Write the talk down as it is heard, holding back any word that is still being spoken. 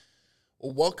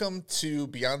Well, welcome to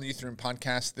Beyond the Youth Room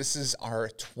podcast. This is our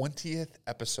 20th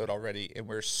episode already, and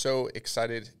we're so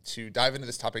excited to dive into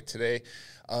this topic today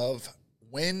of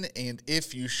when and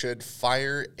if you should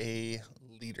fire a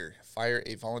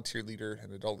volunteer leader,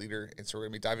 an adult leader. And so we're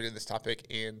going to be diving into this topic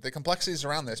and the complexities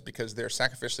around this because they're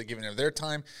sacrificially giving of their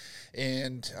time,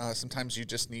 and sometimes you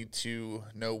just need to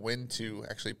know when to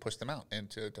actually push them out and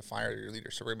to fire your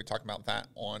leader. So we're going to be talking about that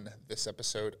on this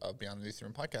episode of Beyond the Youth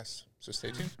Room podcast. So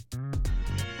stay tuned.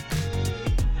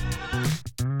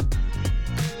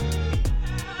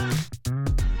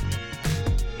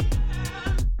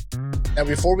 Now,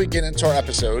 before we get into our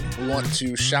episode, we want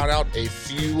to shout out a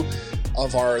few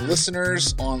of our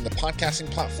listeners on the podcasting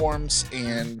platforms,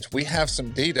 and we have some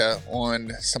data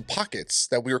on some pockets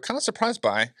that we were kind of surprised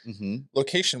by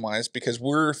location-wise, because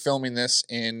we're filming this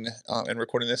and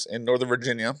recording this in Northern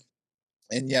Virginia,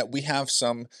 and yet we have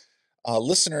some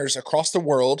listeners across the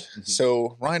world.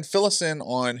 So, Ryan, fill us in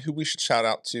on who we should shout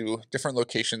out to different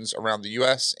locations around the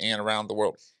U.S. and around the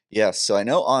world. Yes, so I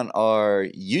know on our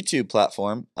YouTube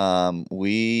platform,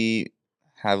 we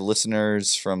have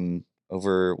listeners from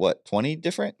over 20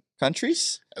 different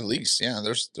countries? At least, yeah.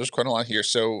 There's quite a lot here.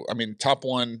 So, I mean, top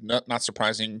one, not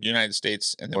surprising, United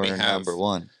States, and then We're we have number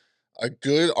one. a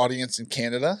good audience in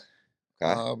Canada.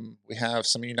 Okay. We have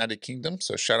some United Kingdom.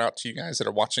 So, shout out to you guys that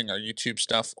are watching our YouTube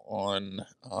stuff on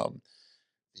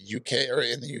the UK or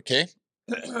in the UK.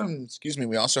 Excuse me.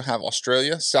 We also have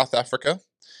Australia, South Africa,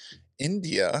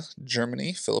 India,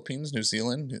 Germany, Philippines, New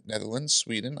Zealand, Netherlands,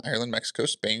 Sweden, Ireland, Mexico,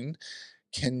 Spain,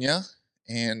 Kenya,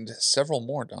 and several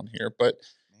more down here. But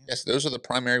yes, those are the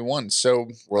primary ones. So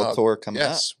World tour coming up.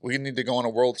 Yes, we need to go on a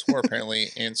world tour apparently.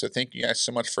 And so thank you guys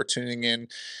so much for tuning in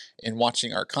and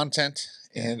watching our content.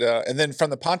 And then from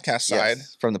the podcast side,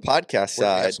 from the podcast where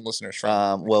do we side, have some listeners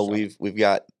from? we've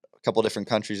got a couple different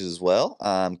countries as well.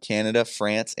 Canada,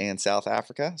 France, and South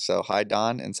Africa. So hi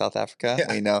Don in South Africa.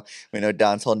 Yeah. We know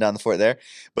Don's holding down the fort there.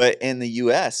 But in the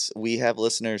US, we have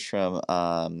listeners from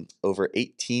over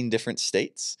 18 different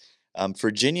states.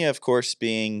 Virginia, of course,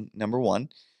 being number one.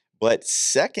 But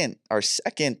our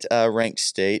second ranked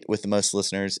state with the most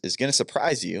listeners is going to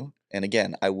surprise you. And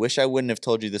again, I wish I wouldn't have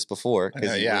told you this before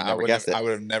because I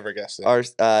would have never guessed it. Our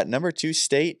number two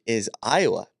state is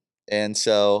Iowa. And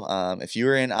so if you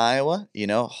were in Iowa,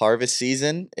 harvest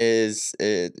season is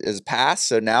past.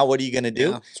 So now what are you going to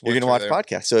do? Yeah, You're going to watch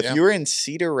podcasts. So if you were in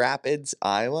Cedar Rapids,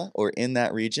 Iowa, or in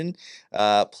that region,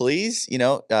 please,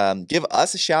 give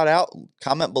us a shout out,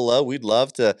 comment below. We'd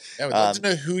love to. Yeah, we'd love to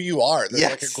know who you are. There's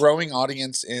like a growing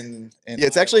audience in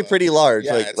it's actually pretty large.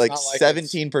 Yeah, like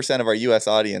 17% of our U.S.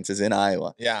 audience is in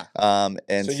Iowa. Yeah.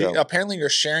 And so apparently you're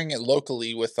sharing it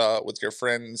locally with your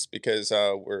friends because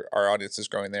our audience is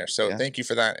growing there. So thank you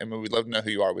for that. And we'd love to know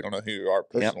who you are. We don't know who you are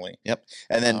personally. Yep.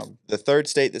 And then the third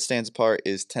state that stands apart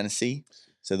is Tennessee.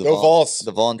 So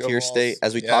the volunteer state.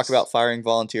 As we talk about firing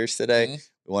volunteers today,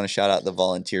 we want to shout out the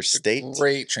volunteer state.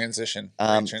 Great transition.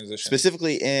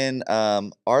 Specifically in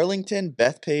Arlington,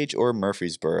 Bethpage, or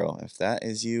Murfreesboro. If that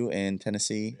is you in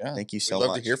Tennessee, thank you so much.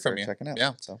 Love to hear from you. Checking out.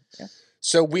 Yeah.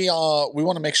 So we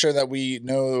want to make sure that we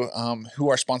know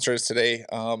who our sponsor is today.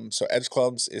 So Edge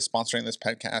Clubs is sponsoring this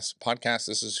podcast.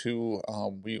 This is who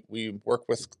we work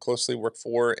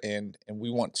for, and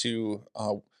we want to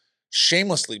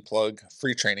shamelessly plug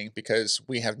free training because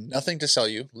we have nothing to sell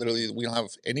you. Literally, we don't have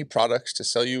any products to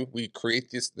sell you. We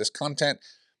create this content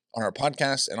on our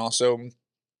podcast, and also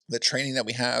the training that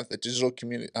we have, the digital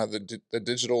community, the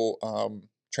digital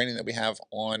training that we have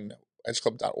on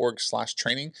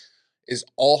edgeclub.org/training. is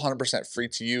all 100% free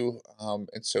to you.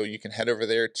 And so you can head over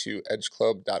there to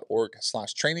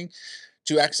edgeclub.org/training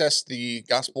to access the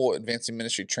Gospel Advancing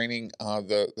Ministry training, our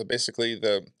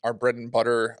bread and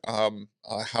butter,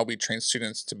 how we train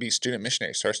students to be student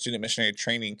missionaries. So our student missionary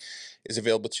training is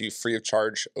available to you free of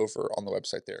charge over on the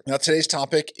website there. Now, today's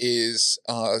topic is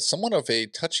somewhat of a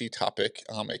touchy topic.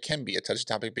 It can be a touchy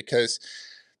topic because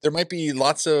there might be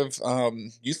lots of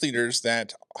youth leaders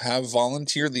that have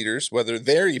volunteer leaders, whether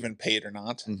they're even paid or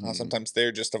not. Sometimes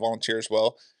they're just a volunteer as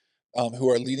well, who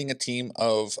are leading a team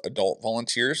of adult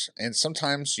volunteers. And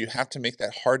sometimes you have to make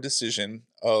that hard decision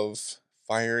of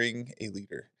firing a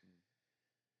leader.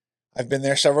 I've been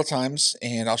there several times,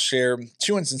 and I'll share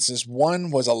two instances.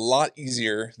 One was a lot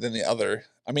easier than the other.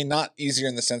 I mean, not easier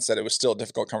in the sense that it was still a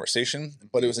difficult conversation,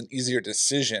 but it was an easier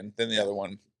decision than the other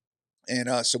one.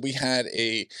 And so we had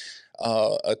a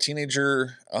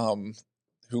teenager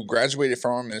who graduated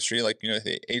from our ministry,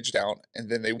 they aged out, and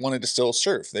then they wanted to still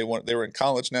serve. They were in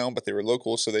college now, but they were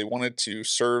local, so they wanted to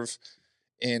serve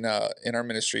in our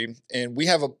ministry, and we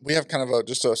have kind of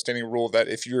just a standing rule that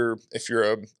if you're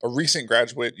a recent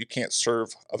graduate, you can't serve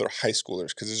other high schoolers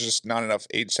because there's just not enough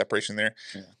age separation there.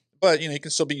 Yeah. But you can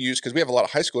still be used because we have a lot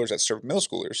of high schoolers that serve middle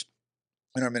schoolers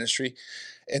in our ministry.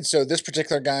 And so this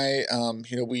particular guy,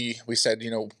 we said,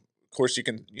 of course you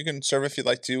can serve if you'd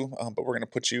like to, but we're going to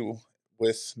put you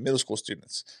with middle school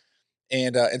students.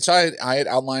 And so I had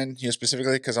outlined,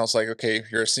 specifically because I was like, okay,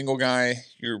 you're a single guy,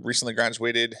 you're recently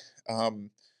graduated.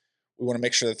 We want to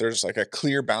make sure that there's like a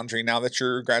clear boundary now that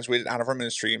you're graduated out of our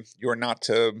ministry. You are not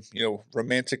to,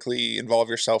 romantically involve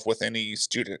yourself with any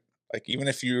student. Like even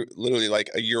if you're literally like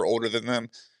a year older than them,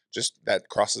 just that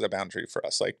crosses a boundary for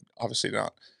us. Like obviously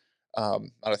not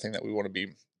a thing that we want to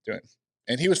be doing.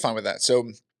 And he was fine with that.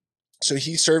 So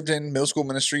he served in middle school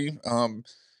ministry,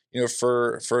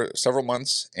 for several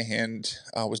months and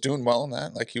was doing well in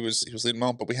that. Like he was leading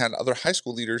well. But we had other high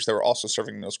school leaders that were also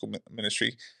serving middle school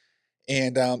ministry,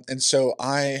 and so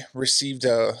I received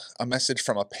a message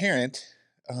from a parent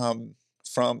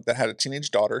from that had a teenage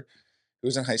daughter who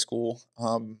was in high school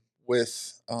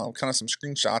with kind of some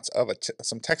screenshots of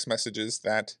some text messages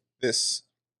that this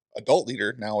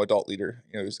now adult leader,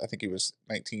 I think he was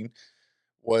 19,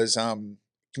 was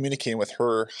communicating with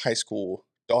her high school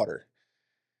daughter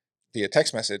via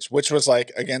text message, which was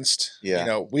like against,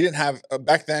 Yeah. we didn't have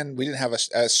back then, we didn't have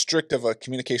as strict of a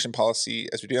communication policy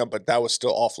as we do now, but that was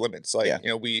still off limits. Like,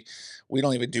 Yeah. We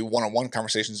don't even do one-on-one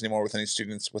conversations anymore with any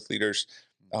students, with leaders.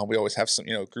 We always have some,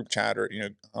 group chat or,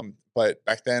 but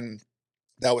back then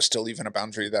that was still even a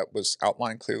boundary that was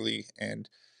outlined clearly. And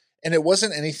it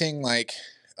wasn't anything like,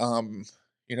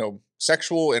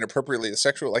 sexual, inappropriately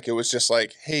sexual. Like it was just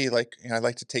like, hey, like, I'd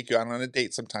like to take you out on a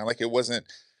date sometime. Like it wasn't,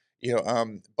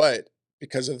 but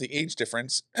because of the age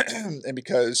difference and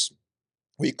because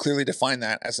we clearly define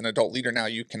that as an adult leader now,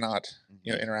 you cannot,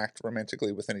 Mhm. interact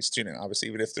romantically with any student, obviously,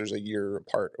 even if there's a year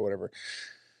apart or whatever.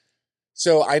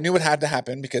 So I knew it had to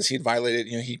happen because he'd violated,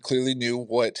 he clearly knew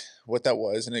what that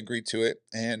was and agreed to it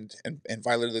and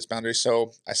violated this boundary.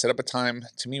 So I set up a time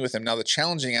to meet with him. Now the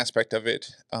challenging aspect of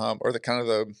it, or the kind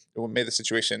of what made the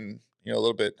situation, a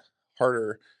little bit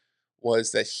harder,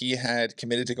 was that he had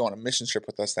committed to go on a mission trip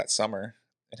with us that summer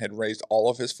and had raised all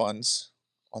of his funds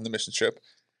on the mission trip.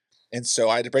 And so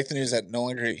I had to break the news that no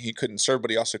longer he couldn't serve, but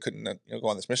he also couldn't, go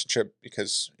on this mission trip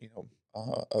because,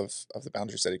 of the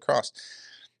boundaries that he crossed.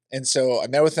 And so I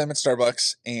met with them at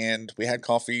Starbucks and we had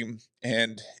coffee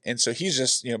and so he's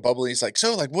just, bubbly. He's like,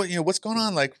 so like what, what's going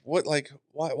on? Like what, like,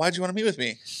 why'd you want to meet with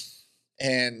me?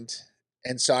 And,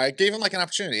 and so I gave him like an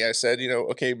opportunity. I said,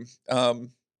 okay,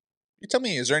 you tell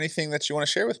me, is there anything that you want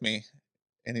to share with me?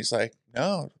 And he's like,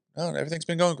 no, no, everything's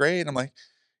been going great. And I'm like,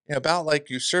 about like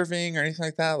you serving or anything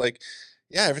like that. Like,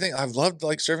 yeah, everything I've loved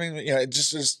like serving, it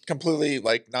just completely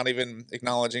like not even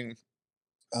acknowledging,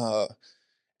 uh,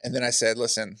 and then I said,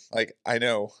 "Listen, like I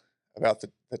know about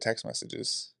the text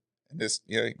messages." And this,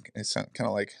 it's kind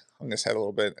of like hung his head a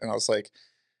little bit, and I was like,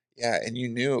 "Yeah," and you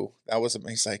knew that was.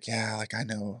 He's like, "Yeah, like I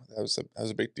know that was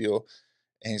a big deal."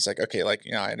 And he's like, "Okay, like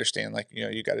I understand, like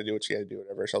you got to do what you got to do,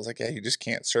 whatever." So I was like, "Yeah, you just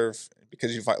can't serve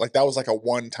because like that was like a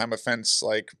one-time offense,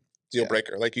 like deal Yeah.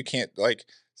 breaker. Like you can't like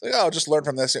it's like oh, just learn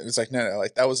from this." And it's like no,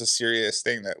 like that was a serious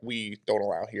thing that we don't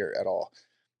allow here at all.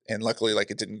 And luckily, like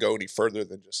it didn't go any further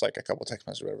than just like a couple text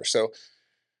messages or whatever.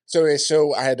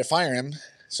 So I had to fire him,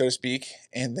 so to speak,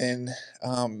 and then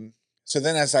so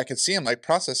then as I could see him like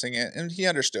processing it, and he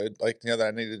understood like that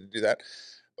I needed to do that.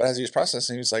 But as he was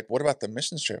processing, he was like, "What about the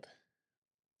mission trip?"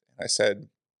 And I said,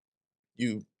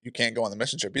 "You can't go on the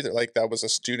mission trip either. Like that was a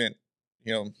student,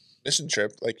 you know, mission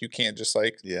trip. Like you can't just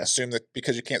like Yeah. assume that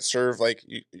because you can't serve, like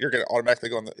you're gonna automatically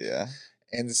go on the." Yeah.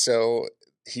 And so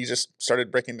he just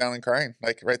started breaking down and crying,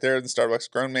 like right there in the Starbucks,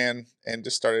 grown man, and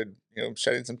just started,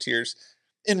 shedding some tears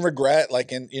in regret,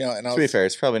 like and I To be was, fair,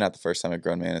 it's probably not the first time a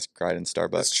grown man has cried in that's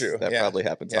Starbucks. true, That yeah, probably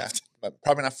happens yeah, often. but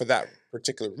probably not for that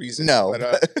particular reason. No,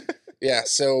 But but yeah,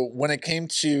 so when it came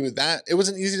to that, it was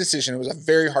an easy decision. It was a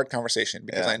very hard conversation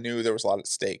because I yeah. knew there was a lot at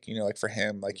stake. Like for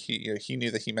him, like he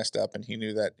knew that he messed up, and he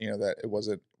knew that that it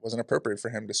wasn't appropriate for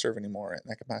him to serve anymore in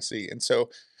that capacity. And so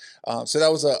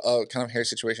that was a kind of hairy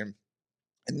situation.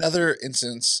 Another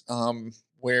instance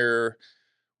where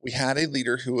we had a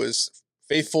leader who was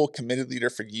faithful, committed leader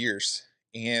for years,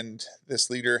 and this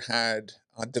leader had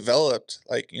developed,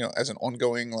 like as an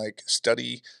ongoing like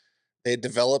study, they had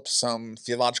developed some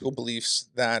theological beliefs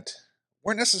that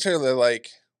weren't necessarily like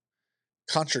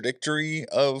contradictory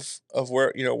of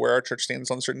where where our church stands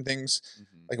on certain things,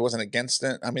 Mhm. Like it wasn't against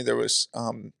it. I mean, there was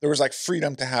like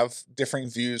freedom to have differing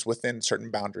views within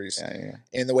certain boundaries. Yeah, yeah,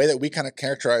 And the way that we kind of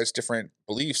characterize different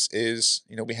beliefs is,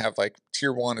 we have like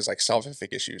tier one is like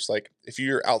salvific issues. Like if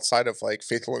you're outside of like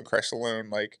faith alone, Christ alone,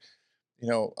 like,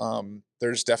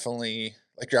 there's definitely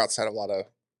like you're outside of a lot of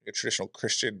traditional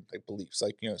Christian like beliefs.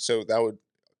 Like, so that would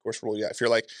of course rule, yeah. If you're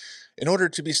like, in order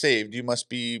to be saved, you must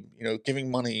be,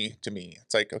 giving money to me.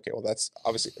 It's like, okay, well,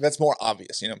 that's more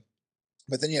obvious.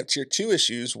 But then you have tier two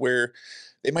issues where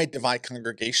they might divide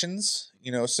congregations,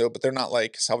 but they're not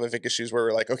like salvific issues where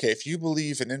we're like, okay, if you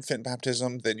believe in infant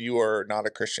baptism, then you are not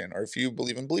a Christian. Or if you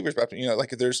believe in believers baptism,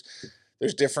 like there's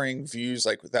differing views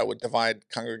like that would divide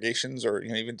congregations or,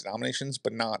 even denominations,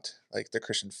 but not like the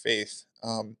Christian faith.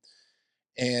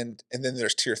 And then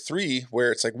there's tier three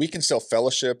where it's like we can still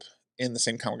fellowship in the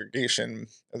same congregation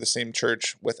of the same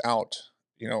church without,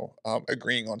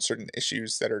 agreeing on certain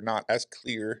issues that are not as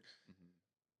clear.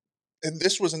 And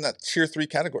this was in that tier three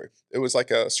category. It was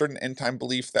like a certain end time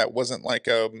belief that wasn't like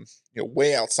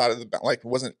way outside of like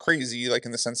wasn't crazy, like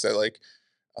in the sense that like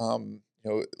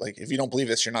like if you don't believe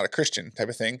this, you're not a Christian type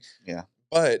of thing. yeah.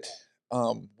 But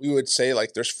we would say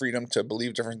like there's freedom to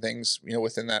believe different things,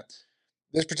 within that.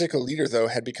 This particular leader though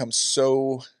had become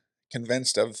so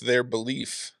convinced of their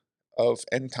belief of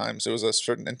end times. It was a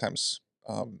certain end times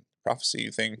prophecy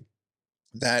thing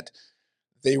that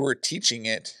they were teaching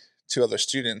it to other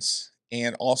students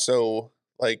and also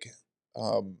like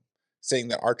saying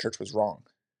that our church was wrong.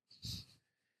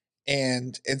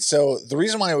 And so the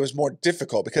reason why it was more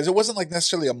difficult because it wasn't like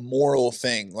necessarily a moral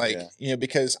thing, like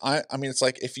because I mean it's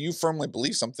like if you firmly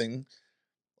believe something,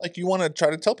 like you want to try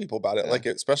to tell people about it, like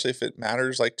especially if it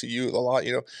matters like to you a lot,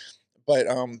 but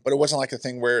it wasn't like a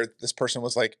thing where this person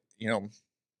was like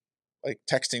like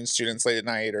texting students late at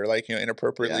night or like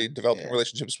inappropriately developing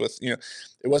relationships with it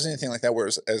wasn't anything like that where it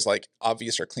was as like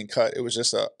obvious or clean cut. It was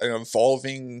just an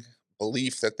evolving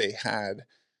belief that they had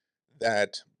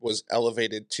that was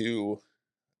elevated to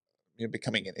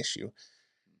becoming an issue.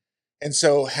 And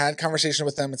so had conversation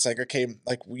with them. It's like, okay,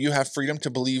 like you have freedom to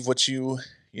believe what you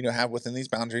have within these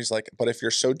boundaries. Like, but if you're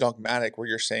so dogmatic where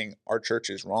you're saying our church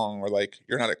is wrong or like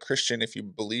you're not a Christian if you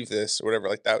believe this or whatever,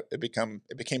 like that, it became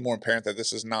more apparent that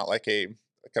this is not like a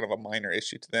kind of a minor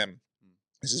issue to them.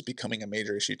 This is becoming a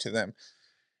major issue to them.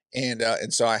 And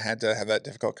so I had to have that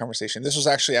difficult conversation. This was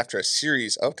actually after a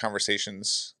series of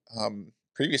conversations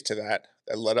previous to that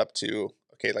led up to,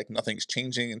 okay, like nothing's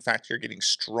changing. In fact, you're getting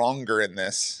stronger in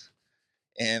this.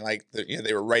 And like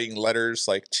they were writing letters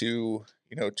like to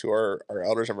to our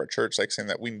elders of our church, like saying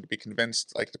that we need to be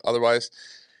convinced like otherwise.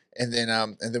 And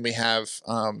then we have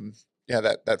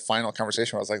that final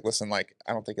conversation where I was like, listen, like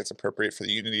I don't think it's appropriate for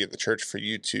the unity of the church for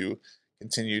you to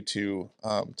continue to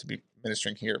be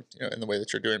ministering here in the way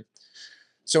that you're doing.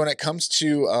 So when it comes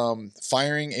to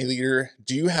firing a leader,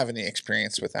 do you have any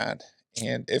experience with that?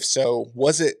 And if so,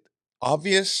 was it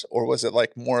obvious or was it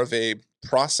like more of a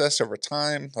process over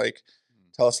time? Like,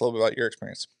 tell us a little bit about your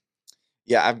experience.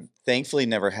 Yeah, I've thankfully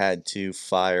never had to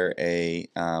fire a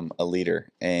leader,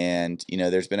 and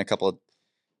there's been a couple of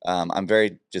I'm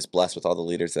very just blessed with all the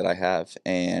leaders that I have,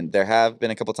 and there have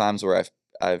been a couple times where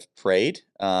I've prayed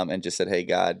and just said, "Hey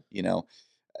God,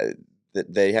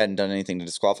 that they hadn't done anything to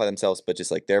disqualify themselves, but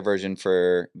just like their version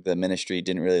for the ministry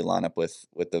didn't really line up with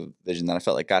the vision that I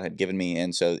felt like God had given me."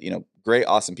 And so great,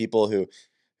 awesome people who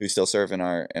still serve in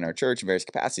our church in various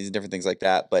capacities and different things like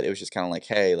that. But it was just kind of like,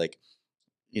 hey, like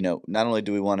not only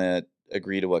do we want to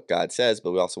agree to what God says,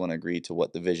 but we also want to agree to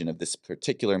what the vision of this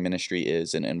particular ministry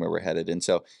is and where we're headed. And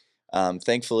so,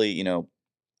 thankfully,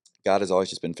 God has always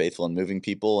just been faithful in moving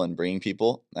people and bringing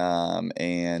people.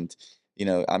 And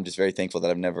I'm just very thankful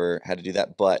that I've never had to do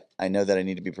that. But I know that I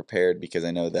need to be prepared because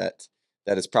I know that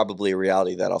that is probably a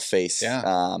reality that I'll face,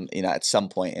 at some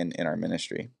point in our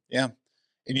ministry. Yeah.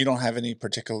 And you don't have any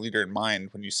particular leader in mind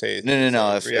when you say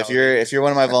no. If you're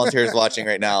one of my volunteers watching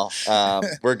right now,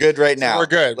 we're good right now. We're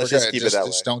good. Let's we're just good. keep it that way.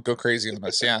 Just don't go crazy on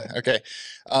us. Yeah. Okay.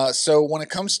 So when it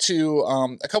comes to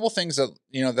a couple things that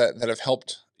that have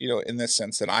helped in this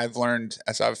sense that I've learned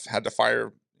as I've had to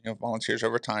fire volunteers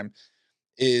over time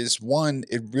is one,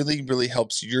 it really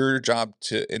helps your job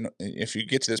if you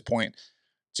get to this point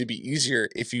to be easier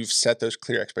if you've set those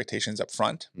clear expectations up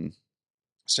front.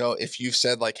 So if you've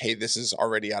said like, hey, this is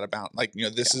already out of bounds, like,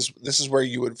 this is where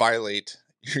you would violate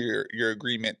your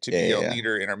agreement to be a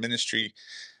leader in our ministry.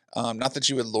 Not that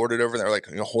you would lord it over there, like,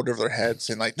 hold over their heads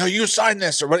and like, no, you sign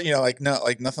this or what, like, no,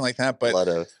 like nothing like that.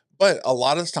 But a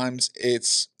lot of times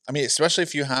it's, I mean, especially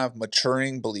if you have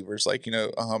maturing believers, like,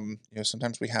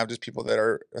 sometimes we have just people that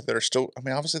are still, I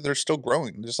mean, obviously they're still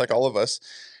growing just like all of us.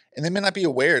 And they may not be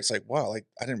aware. It's like, wow, like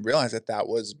I didn't realize that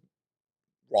was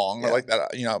wrong or Yeah. like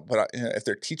that, but if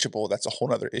they're teachable, that's a whole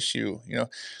nother issue.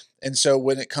 And so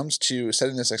when it comes to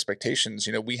setting those expectations,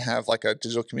 we have like a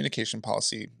digital communication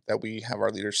policy that we have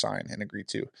our leaders sign and agree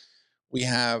to. We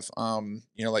have,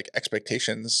 like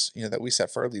expectations, that we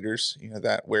set for our leaders,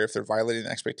 that where if they're violating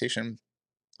an expectation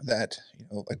that,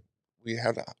 like we'd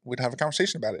have a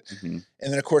conversation about it. Hmm.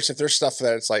 And then of course, if there's stuff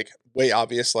that it's like way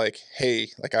obvious, like, hey,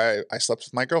 like I slept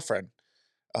with my girlfriend,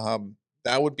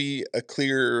 that would be a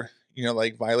clear,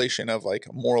 like violation of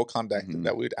like moral conduct Hmm.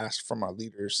 that we would ask from our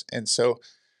leaders. And so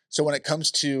when it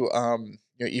comes to,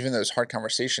 even those hard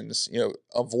conversations,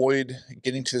 avoid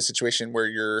getting to the situation where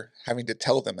you're having to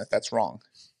tell them that that's wrong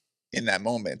in that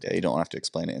moment. Yeah, you don't have to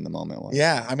explain it in the moment.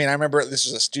 Yeah, I mean, I remember this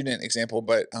was a student example,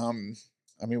 but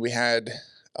I mean, we had,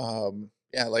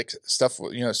 yeah, like stuff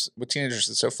with teenagers.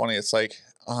 It's so funny. It's like,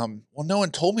 well, no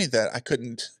one told me that I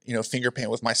couldn't, finger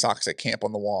paint with my socks at camp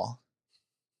on the wall.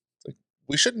 Like,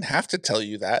 we shouldn't have to tell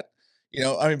you that.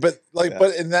 I mean, but like, Yeah.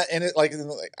 but in that, in it, like,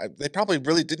 they probably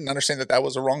really didn't understand that that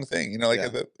was a wrong thing, like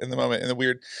Yeah. in the moment, in the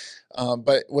weird.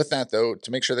 But with that though, to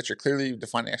make sure that you're clearly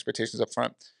defining expectations up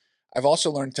front, I've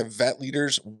also learned to vet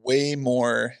leaders way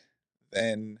more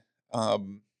than,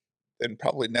 um, than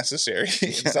probably necessary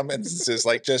in Yeah. some instances.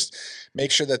 Like, just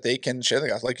make sure that they can share the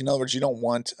gospel. Like, in other words, you don't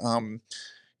want,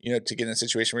 to get in a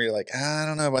situation where you're like, I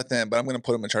don't know about them, but I'm going to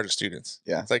put them in charge of students.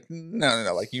 Yeah. It's like, no, no,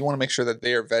 no. Like, you want to make sure that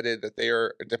they are vetted, that they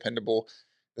are dependable,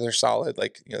 that they're solid,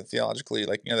 like, theologically,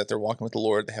 like, that they're walking with the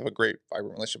Lord. They have a great,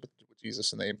 vibrant relationship with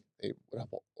Jesus, and they would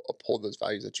uphold those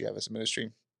values that you have as a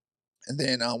ministry. And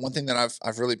then one thing that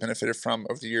I've really benefited from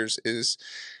over the years is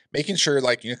making sure,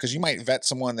 like, because you might vet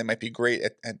someone, they might be great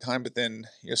at time, but then,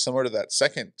 similar to that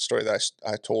second story that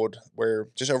I told, where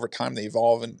just over time they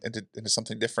evolve into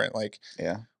something different, like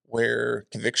Yeah. where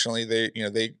convictionally they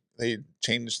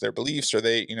change their beliefs, or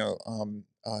they,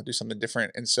 do something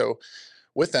different. And so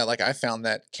with that, like, I found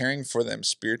that caring for them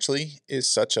spiritually is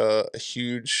such a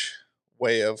huge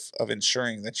way of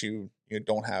ensuring that you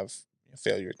don't have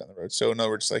failures down the road. So in other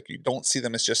words, like, you don't see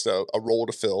them as just a role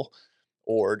to fill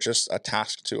or just a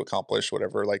task to accomplish,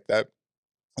 whatever, like that.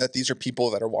 That these are people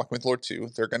that are walking with Lord too.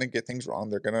 They're gonna get things wrong.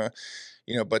 They're gonna,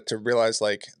 but to realize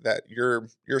like that you're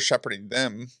shepherding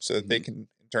them so that they Hmm. can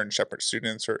in turn shepherd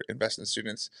students or invest in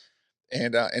students.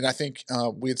 And I think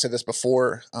we had said this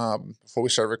before we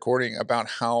started recording about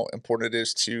how important it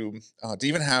is to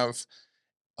even have.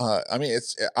 I mean,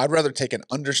 I'd rather take an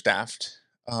understaffed,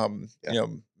 Yeah.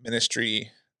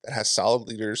 ministry that has solid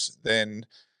leaders than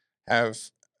have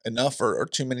enough or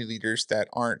too many leaders that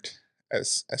aren't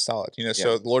as solid. Yeah.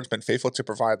 So the Lord's been faithful to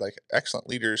provide like excellent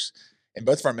leaders in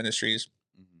both of our ministries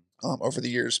Mhm. over the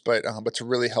years, but to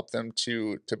really help them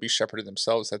to be shepherded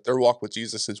themselves, that their walk with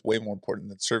Jesus is way more important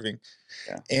than serving.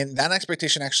 Yeah. And that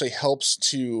expectation actually helps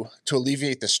to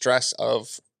alleviate the stress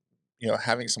of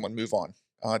having someone move on,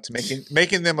 to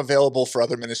making them available for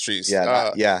other ministries. Yeah.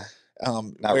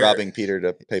 Not Where robbing Peter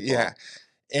to pay Yeah, Paul.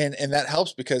 and that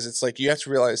helps because it's like you have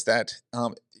to realize that,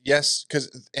 yes, because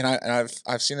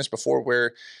I've seen this before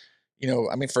where,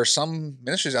 I mean, for some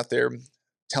ministries out there,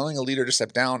 telling a leader to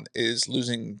step down is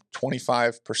losing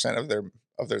 25%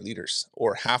 of their leaders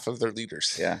or half of their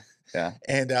leaders. Yeah. Yeah.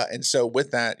 And so with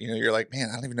that, you're like, man,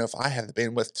 I don't even know if I have the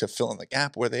bandwidth to fill in the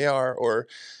gap where they are, or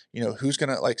who's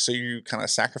gonna, like, so you kind of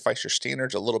sacrifice your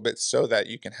standards a little bit so that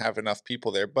you can have enough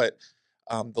people there. But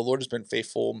the Lord has been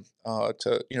faithful,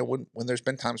 to, when there's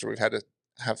been times where we've had to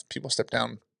have people step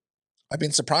down. I've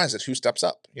been surprised at who steps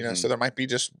up. So Hmm. there might be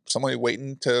just somebody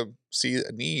waiting to see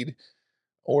a need,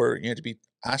 or to be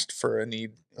asked for a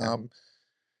need, Yeah.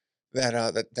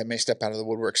 that may step out of the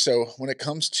woodwork. So when it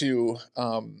comes to,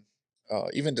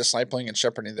 even discipling and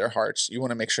shepherding their hearts, you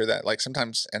want to make sure that, like,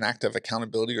 sometimes an act of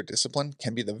accountability or discipline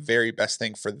can be the very best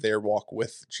thing for their walk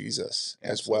with Jesus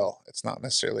as Absolutely. well. It's not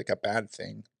necessarily like a bad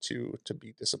thing to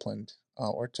be disciplined,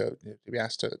 or to be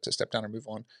asked to step down or move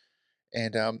on.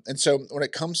 And so when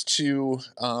it comes to,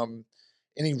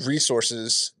 any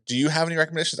resources, do you have any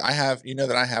recommendations? I have,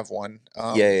 that I have one,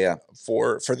 Yeah. Yeah.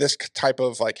 for this type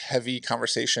of like heavy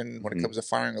conversation when it Mhm. comes to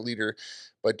firing a leader.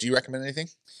 But do you recommend anything?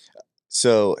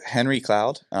 So Henry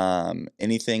Cloud,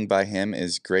 anything by him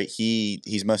is great.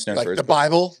 He's most known for Like his the book.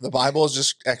 Bible. The Bible is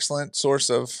just excellent source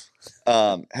of.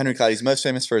 Henry Cloud, he's most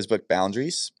famous for his book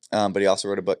Boundaries, but he also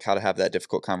wrote a book How to Have That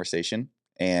Difficult Conversation,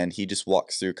 and he just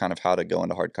walks through kind of how to go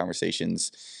into hard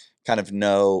conversations, kind of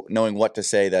knowing what to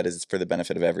say that is for the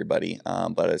benefit of everybody.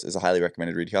 But is a highly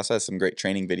recommended read. He also has some great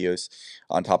training videos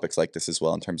on topics like this as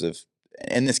well, in terms of,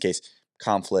 in this case,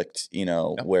 conflict.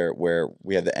 Yep. Where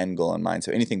we have the end goal in mind.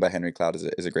 So anything by Henry Cloud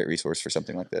is a great resource for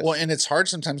something like this. Well, and it's hard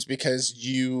sometimes because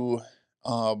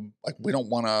like, we don't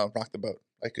want to rock the boat.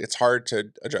 Like it's hard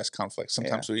to address conflict. Yeah.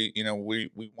 Sometimes we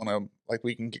want to, like,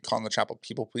 we can get caught in the trap of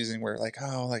people pleasing. Where like,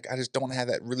 oh, like I just don't want to have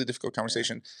that really difficult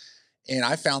conversation. And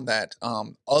I found that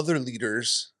other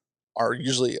leaders are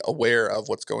usually aware of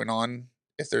what's going on.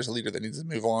 If there's a leader that needs to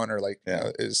move on, or like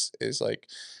Yeah. is like,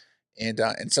 and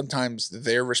sometimes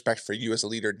their respect for you as a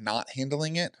leader not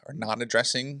handling it or not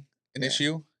addressing an Yeah.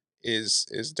 issue is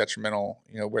detrimental.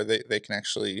 Where they can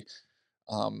actually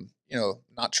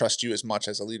not trust you as much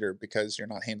as a leader because you're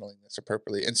not handling this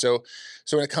appropriately. And so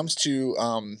when it comes to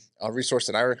a resource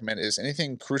that I recommend is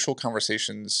anything crucial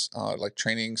conversations, like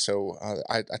training. So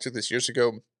I took this years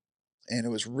ago, and it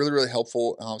was really, really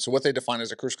helpful. So what they define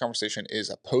as a crucial conversation is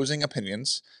opposing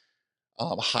opinions,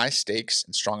 high stakes,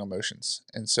 and strong emotions.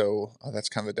 And so that's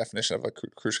kind of the definition of a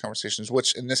crucial conversations,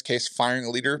 which in this case, firing a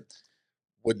leader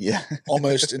would Yeah.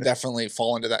 almost indefinitely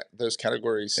fall into those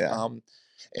categories. Yeah.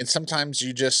 And sometimes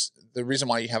the reason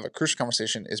why you have a crucial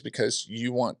conversation is because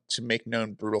you want to make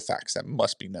known brutal facts that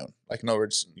must be known. Like, in other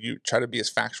words, you try to be as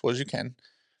factual as you can.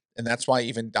 And that's why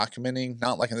even documenting,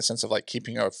 not like in the sense of like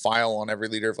keeping a file on every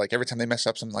leader of like every time they mess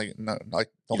up something, like, no, like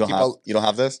You don't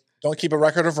have this? don't keep a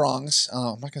record of wrongs.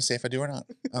 I'm not gonna say if I do or not.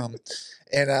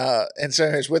 And so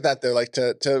anyways, with that though, like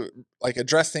to like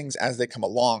address things as they come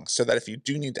along, so that if you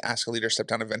do need to ask a leader to step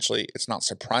down eventually, it's not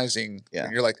surprising. Yeah.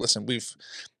 When you're like, listen,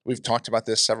 we've talked about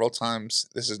this several times.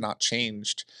 This has not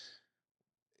changed.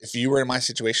 If you were in my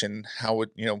situation, how would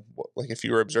like if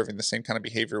you were observing the same kind of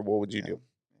behavior, what would you do?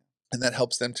 And that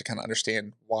helps them to kind of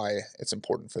understand why it's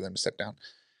important for them to step down.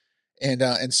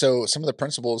 And so some of the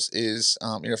principles is,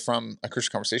 from a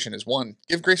crucial conversation is, one,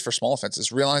 give grace for small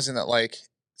offenses, realizing that like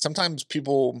sometimes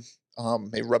people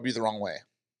may rub you the wrong way.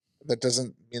 That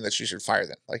doesn't mean that you should fire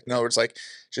them. Like, no, it's like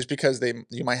just because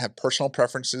you might have personal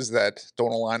preferences that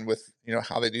don't align with,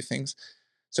 how they do things.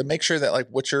 So make sure that like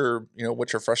what you're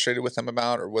frustrated with them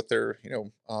about, or what their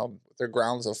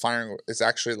grounds of firing is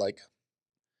actually like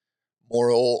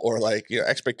moral, or like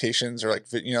expectations, or like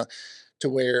to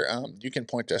where you can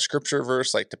point to a scripture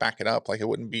verse like to back it up. Like it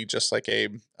wouldn't be just like I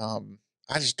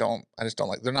just don't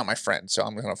like, they're not my friend, so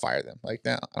I'm going to fire them. Like,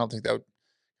 no, I don't think that would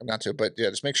come down to it. But yeah,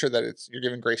 just make sure that you're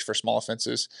giving grace for small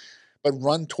offenses, but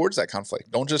run towards that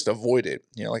conflict. Don't just avoid it.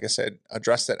 Like I said,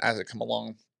 address that as it come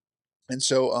along. And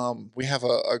so we have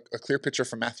a clear picture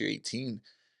from Matthew 18,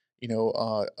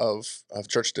 of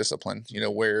church discipline,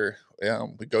 where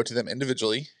we go to them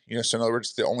individually. So in other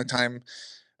words, the only time,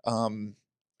 um,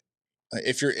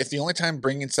 if the only time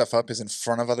bringing stuff up is in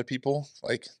front of other people,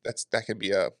 like that could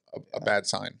be a bad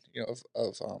sign,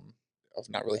 of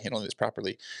not really handling this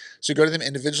properly. So go to them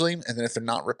individually, and then if they're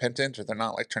not repentant, or they're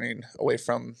not like turning away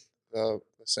from the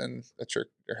sin that you're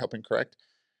helping correct,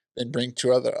 then bring two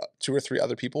or three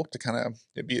other people to kind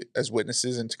of be as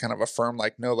witnesses, and to kind of affirm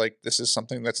like, no, like this is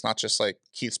something that's not just like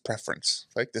Keith's preference.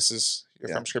 Like this is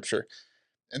from scripture.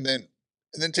 And then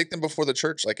take them before the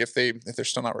church. Like if they're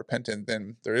still not repentant,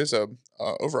 then there is a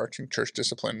overarching church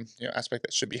discipline aspect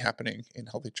that should be happening in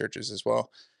healthy churches as well.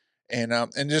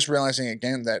 And just realizing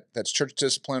again that that's church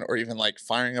discipline, or even like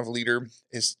firing of a leader,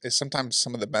 is sometimes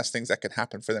some of the best things that could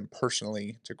happen for them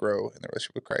personally to grow in their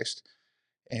relationship with Christ.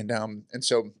 And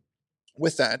so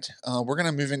with that, we're going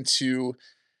to move into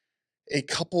a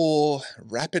couple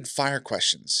rapid fire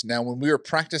questions. Now, when we were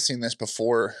practicing this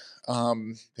before,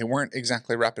 they weren't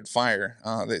exactly rapid fire.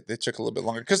 They took a little bit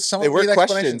longer because some They of were the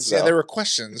questions, explanations, yeah, they though. were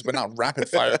questions, but not rapid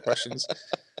fire questions.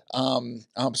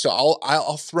 So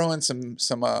I'll throw in some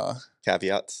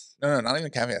Caveats. no, not even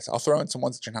caveats. I'll throw in some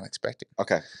ones that you're not expecting.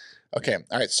 Okay. Okay.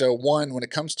 All right. So one, when it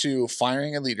comes to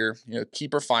firing a leader,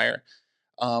 keep or fire.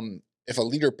 If a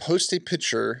leader posts a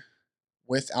picture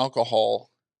with alcohol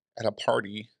at a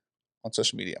party on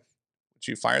social media, would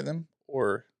you fire them,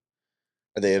 or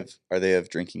Are they of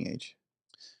drinking age?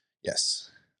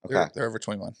 yes? Okay. They're over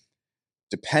 21.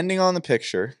 Depending on the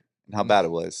picture and how Mhm. bad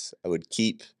it was, I would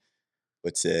keep.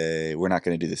 Would say we're not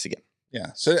going to do this again.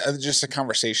 Yeah. So just a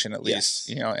conversation at least,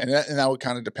 Yes. and that would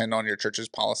kind of depend on your church's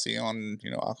policy on,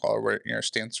 alcohol, or your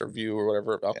stance or view or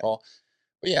whatever of alcohol.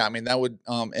 But yeah, I mean, that would,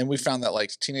 and we found that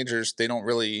like teenagers, they don't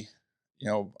really,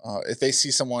 if they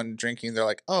see someone drinking, they're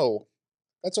like, oh,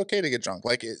 that's okay to get drunk.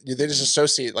 Like they just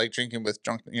associate like drinking with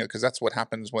drunk, because that's what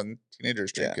happens when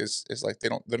teenagers drink. Yeah. Is like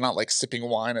they're not like sipping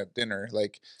wine at dinner,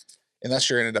 like, unless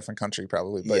you're in a different country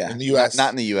probably. But Yeah. in the U.S.,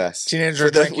 not in the U.S. teenagers are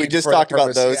drinking. We just for the talked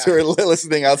about purpose- those yeah. who are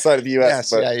listening outside of the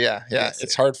U.S. Yes, yeah. Yes,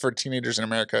 It's hard for teenagers in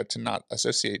America to not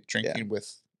associate drinking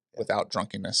without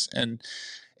drunkenness, and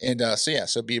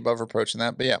so be above reproach in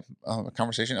that. But yeah, a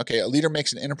conversation. Okay, a leader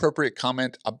makes an inappropriate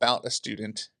comment about a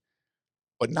student,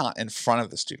 but not in front of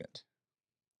the student.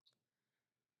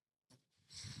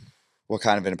 What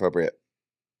kind of inappropriate?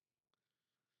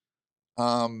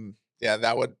 Yeah,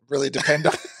 that would really depend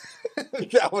on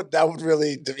that would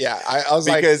really I was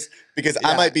like, because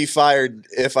I yeah. might be fired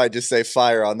if I just say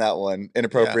fire on that one.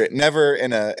 Inappropriate. Never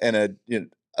in a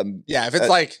yeah, if it's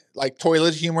like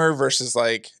toilet humor versus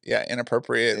like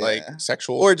inappropriate like Yeah.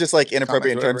 sexual or just like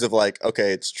inappropriate in comment, terms of like,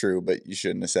 okay, it's true, but you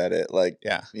shouldn't have said it. Like,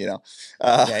 yeah.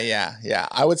 yeah.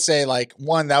 I would say like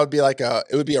one that would be like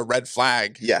it would be a red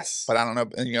flag. Yes. But I don't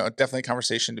know, definitely a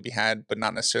conversation to be had, but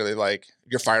not necessarily like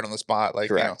you're fired on the spot. Like,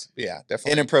 Correct. Yeah,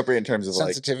 definitely Inappropriate in terms of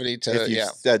sensitivity like, to if you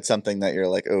said something that you're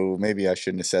like, oh, maybe I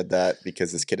shouldn't have said that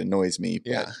because this kid annoys me.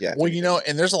 But yeah. Well,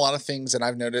 and there's a lot of things that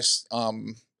I've noticed.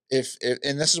 If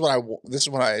and this is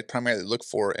what I primarily look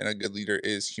for in a good leader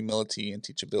is humility and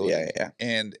teachability. Yeah.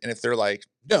 And if they're like,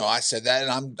 no, I said that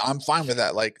and I'm fine with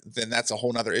that, like then that's a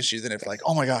whole nother issue. Then if like,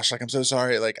 oh my gosh, like I'm so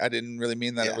sorry, like I didn't really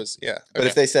mean that. It was But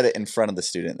if they said it in front of the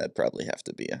student, that'd probably have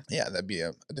to be that'd be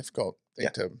a difficult thing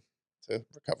to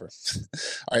recover.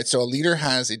 All right, so a leader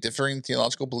has a differing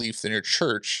theological belief than your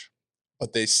church,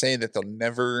 but they say that they'll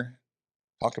never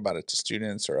talk about it to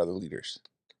students or other leaders.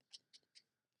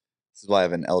 This is why I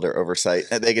have an elder oversight.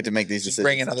 They get to make these decisions.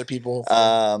 Bring in other people.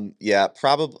 Yeah,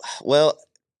 probably. Well,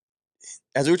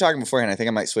 as we were talking beforehand, I think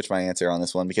I might switch my answer on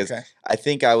this one because I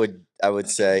think I would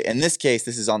say in this case,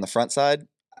 this is on the front side.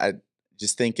 I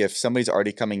just think if somebody's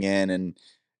already coming in and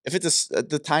if it's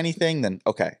the tiny thing, then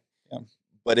okay. Yeah.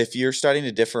 But if you're starting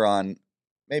to differ on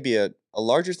maybe a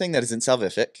larger thing that isn't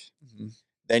salvific,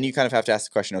 then you kind of have to ask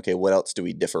the question, okay, what else do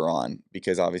we differ on?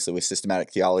 Because obviously with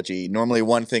systematic theology, normally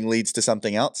one thing leads to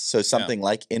something else. So something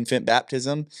like infant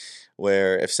baptism,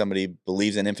 where if somebody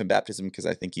believes in infant baptism, because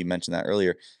I think you mentioned that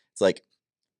earlier, it's like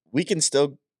we can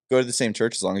still go to the same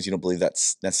church as long as you don't believe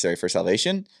that's necessary for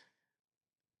salvation.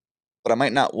 But I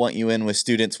might not want you in with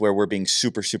students where we're being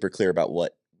super, super clear about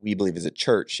what we believe is a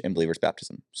church in believers'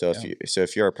 baptism. So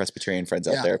if you're a Presbyterian friends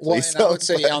out there, please. Well, I would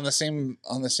say on the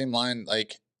same line,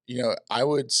 like I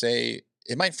would say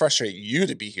it might frustrate you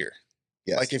to be here.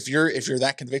 Yes. Like if you're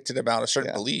that convicted about a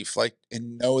certain belief, like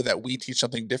and know that we teach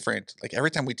something different, like every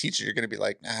time we teach it, you're going to be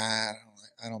like, nah,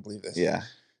 I don't believe this. Yeah.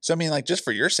 So I mean, like just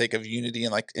for your sake of unity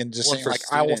and just saying like,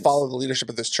 I will follow the leadership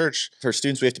of this church. For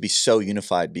students, we have to be so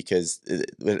unified because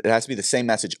it has to be the same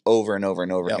message over and over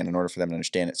and over again in order for them to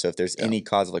understand it. So if there's any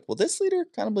cause of like, well, this leader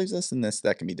kind of believes this and this,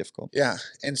 that can be difficult. Yeah.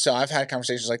 And so I've had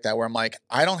conversations like that where I'm like,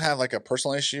 I don't have like a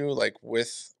personal issue like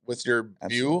with your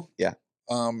view. Yeah.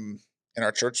 In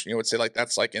our church, would say like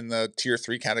that's like in the tier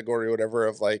 3 category or whatever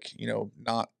of like,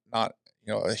 not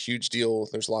a huge deal.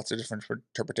 There's lots of different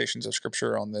interpretations of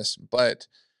scripture on this, but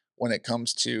when it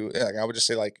comes to like, I would just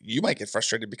say like you might get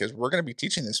frustrated because we're going to be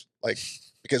teaching this like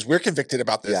because we're convicted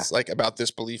about this like about this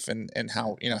belief and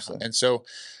how Absolutely. And so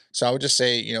I would just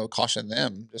say caution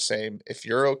them, just say if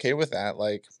you're okay with that,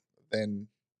 like then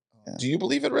do you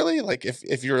believe it really, like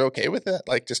if you're okay with it,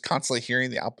 like just constantly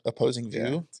hearing the opposing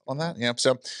view on that.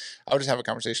 So I would just have a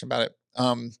conversation about it.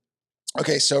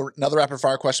 Okay, so another rapid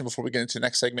fire question before we get into the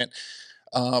next segment.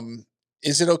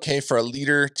 Is it okay for a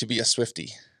leader to be a Swiftie?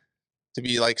 To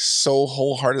be like so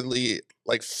wholeheartedly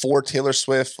like for Taylor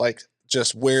Swift, like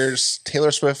just wears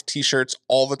Taylor Swift t-shirts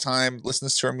all the time,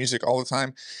 listens to her music all the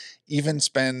time, even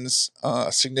spends a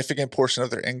significant portion of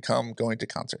their income going to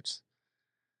concerts?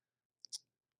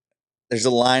 There's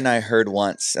a line I heard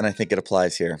once, and I think it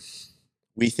applies here.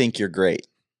 We think you're great,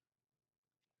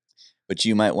 but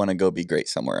you might want to go be great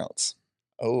somewhere else.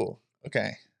 Oh,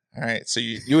 okay. All right, so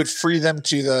you would free them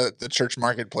to the church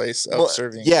marketplace of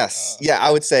serving. Yes, I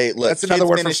would say. Look, that's another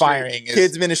word for firing.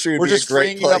 Kids ministry. Would we're be just a great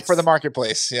freeing place. you up for the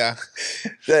marketplace. Yeah.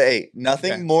 Hey,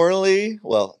 nothing morally.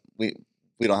 Well, we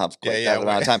don't have quite that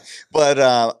amount of time, but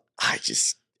I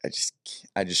just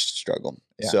struggle.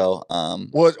 Yeah. So,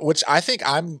 which I think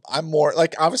I'm more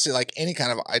like obviously like any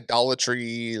kind of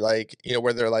idolatry, like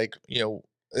where they're like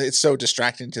it's so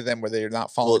distracting to them where they're not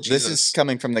following Jesus. This is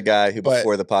coming from the guy who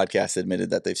before the podcast admitted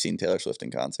that they've seen Taylor Swift in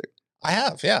concert. I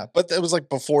have, yeah. But it was like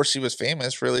before she was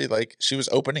famous, really. Like she was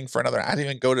opening for another. I didn't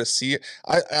even go to see it.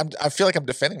 I feel like I'm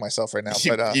defending myself right now.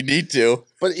 But you need to.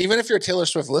 But even if you're a Taylor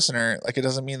Swift listener, like it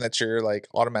doesn't mean that you're like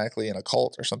automatically in a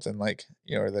cult or something like,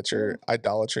 or that you're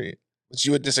idolatry. But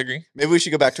you would disagree? Maybe we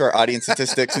should go back to our audience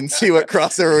statistics and see what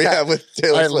crossover we have with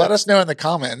Taylor Swift. Let us know in the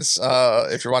comments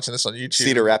if you're watching this on YouTube.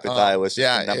 Cedar Rapids, Iowa was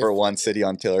the number one city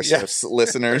on Taylor Swift's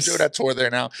listeners. We're doing that tour there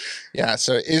now. Yeah.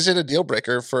 So is it a deal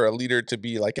breaker for a leader to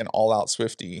be like an all-out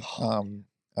Swiftie?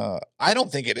 I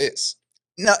don't think it is.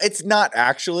 No, it's not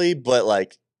actually, but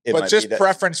like It But might just be that.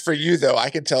 preference for you, though, I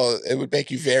can tell it would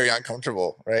make you very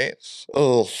uncomfortable, right?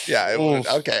 Oh, Yeah, it would.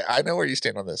 Okay, I know where you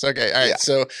stand on this. Okay, all right. Yeah.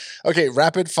 So, not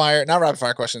rapid fire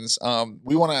questions.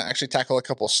 We want to actually tackle a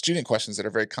couple of student questions that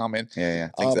are very common. Yeah.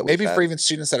 Things that maybe we've for had. even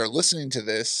students that are listening to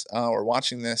this or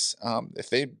watching this, if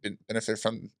they benefit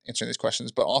from answering these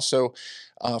questions, but also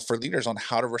for leaders on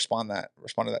how to respond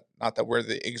to that. Not that we're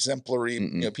the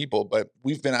exemplary people, but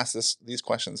we've been asked these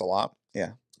questions a lot.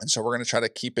 Yeah. And so we're going to try to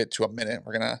keep it to a minute.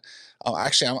 We're going to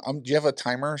actually, do you have a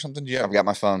timer or something? Do you have? I've got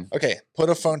my phone. Okay, put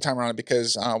a phone timer on it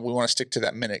because we want to stick to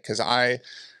that minute. Because I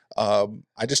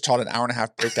just taught an hour and a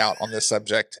half breakout on this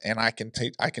subject, and I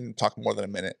can talk more than a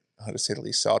minute, to say the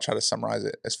least. So I'll try to summarize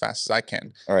it as fast as I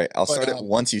can. All right, I'll start it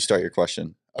once you start your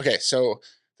question. Okay, so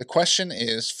the question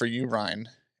is for you, Ryan.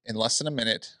 In less than a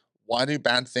minute, why do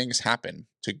bad things happen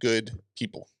to good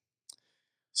people?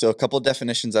 So a couple of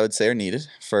definitions I would say are needed.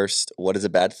 First, what is a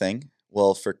bad thing?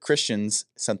 Well, for Christians,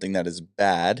 something that is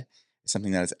bad is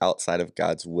something that is outside of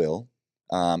God's will.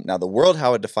 Now, the world,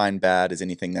 how it defined bad is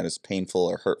anything that is painful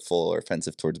or hurtful or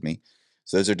offensive towards me.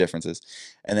 So those are differences.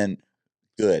 And then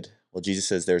good. Well, Jesus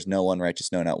says there's no one righteous,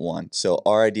 no, not one. So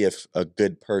our idea of a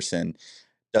good person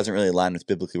doesn't really align with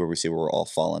biblically where we say we're all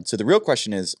fallen. So the real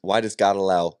question is, why does God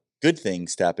allow good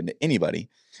things to happen to anybody?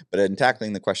 But in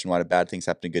tackling the question, why do bad things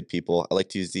happen to good people, I like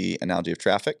to use the analogy of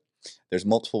traffic. There's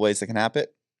multiple ways that can happen.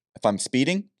 If I'm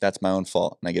speeding, that's my own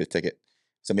fault, and I get a ticket.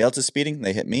 Somebody else is speeding,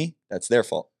 they hit me, that's their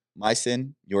fault. My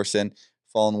sin, your sin,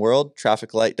 fallen world,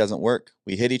 traffic light doesn't work.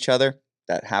 We hit each other,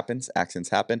 that happens, accidents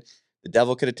happen. The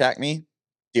devil could attack me,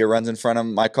 deer runs in front of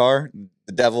my car,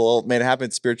 the devil made it happen,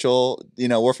 spiritual,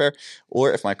 warfare.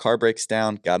 Or if my car breaks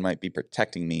down, God might be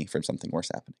protecting me from something worse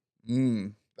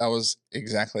happening. That was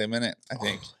exactly a minute, I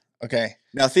think. Okay.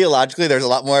 Now, theologically, there's a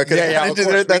lot more.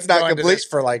 That's not complete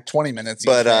for like 20 minutes.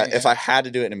 But if I had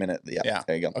to do it in a minute,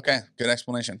 there you go. Okay, good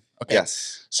explanation. Okay.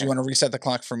 Yes. So you want to reset the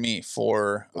clock for me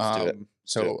for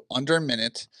under a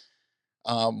minute.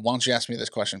 Why don't you ask me this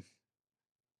question?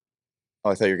 Oh,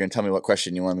 I thought you were going to tell me what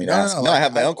question you wanted me to ask. No, I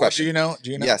have my own question. Do you know?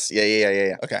 Yes.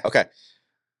 Yeah. Okay.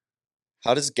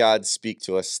 How does God speak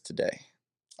to us today?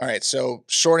 All right. So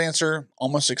short answer,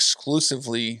 almost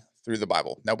exclusively through the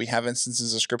Bible. Now, we have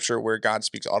instances of scripture where God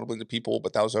speaks audibly to people,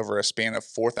 but that was over a span of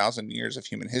 4,000 years of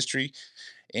human history.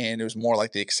 And it was more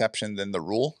like the exception than the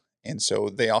rule. And so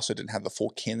they also didn't have the full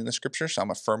canon of scripture. So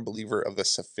I'm a firm believer of the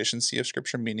sufficiency of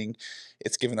scripture, meaning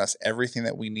it's given us everything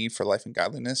that we need for life and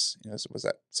godliness. Was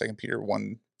that 2 Peter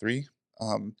 1:3?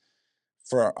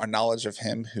 For our knowledge of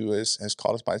him who has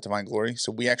called us by his divine glory.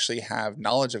 So we actually have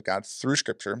knowledge of God through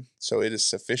scripture. So it is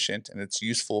sufficient and it's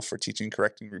useful for teaching,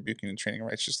 correcting, rebuking, and training in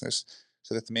righteousness,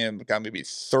 so that the man of God may be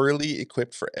thoroughly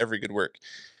equipped for every good work.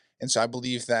 And so I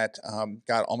believe that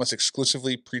God almost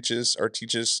exclusively preaches or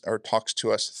teaches or talks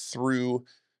to us through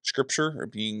scripture, or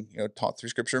being taught through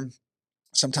scripture.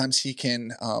 Sometimes he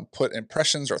can put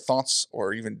impressions or thoughts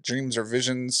or even dreams or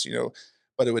visions,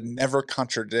 but it would never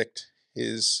contradict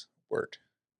his word.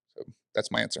 So that's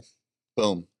my answer.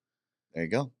 Boom. There you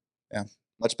go. Yeah.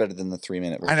 Much better than the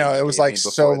 3-minute version. I know, it was like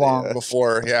so long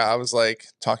before. Yeah, I was like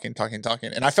talking.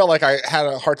 And I felt like I had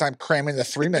a hard time cramming the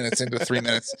 3 minutes into 3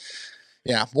 minutes.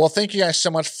 Yeah. Well, thank you guys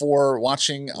so much for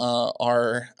watching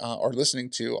or listening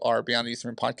to our Beyond Youth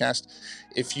Room podcast.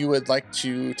 If you would like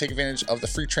to take advantage of the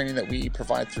free training that we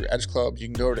provide through Edge Club, you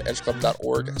can go to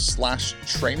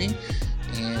edgeclub.org/training.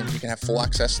 And you can have full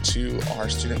access to our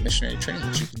student missionary training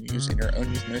that you can use in your own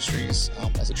youth ministries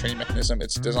as a training mechanism.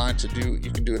 It's designed to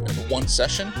you can do it in one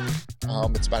session.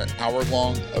 It's about an hour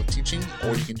long of teaching,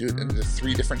 or you can do it into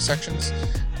 3 different sections.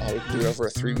 We can do it over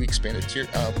a 3-week span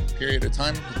period of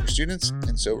time with your students.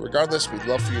 And so regardless, we'd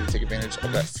love for you to take advantage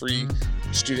of that free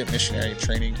student missionary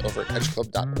training over at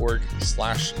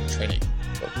edgeclub.org/training.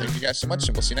 So thank you guys so much,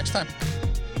 and we'll see you next time.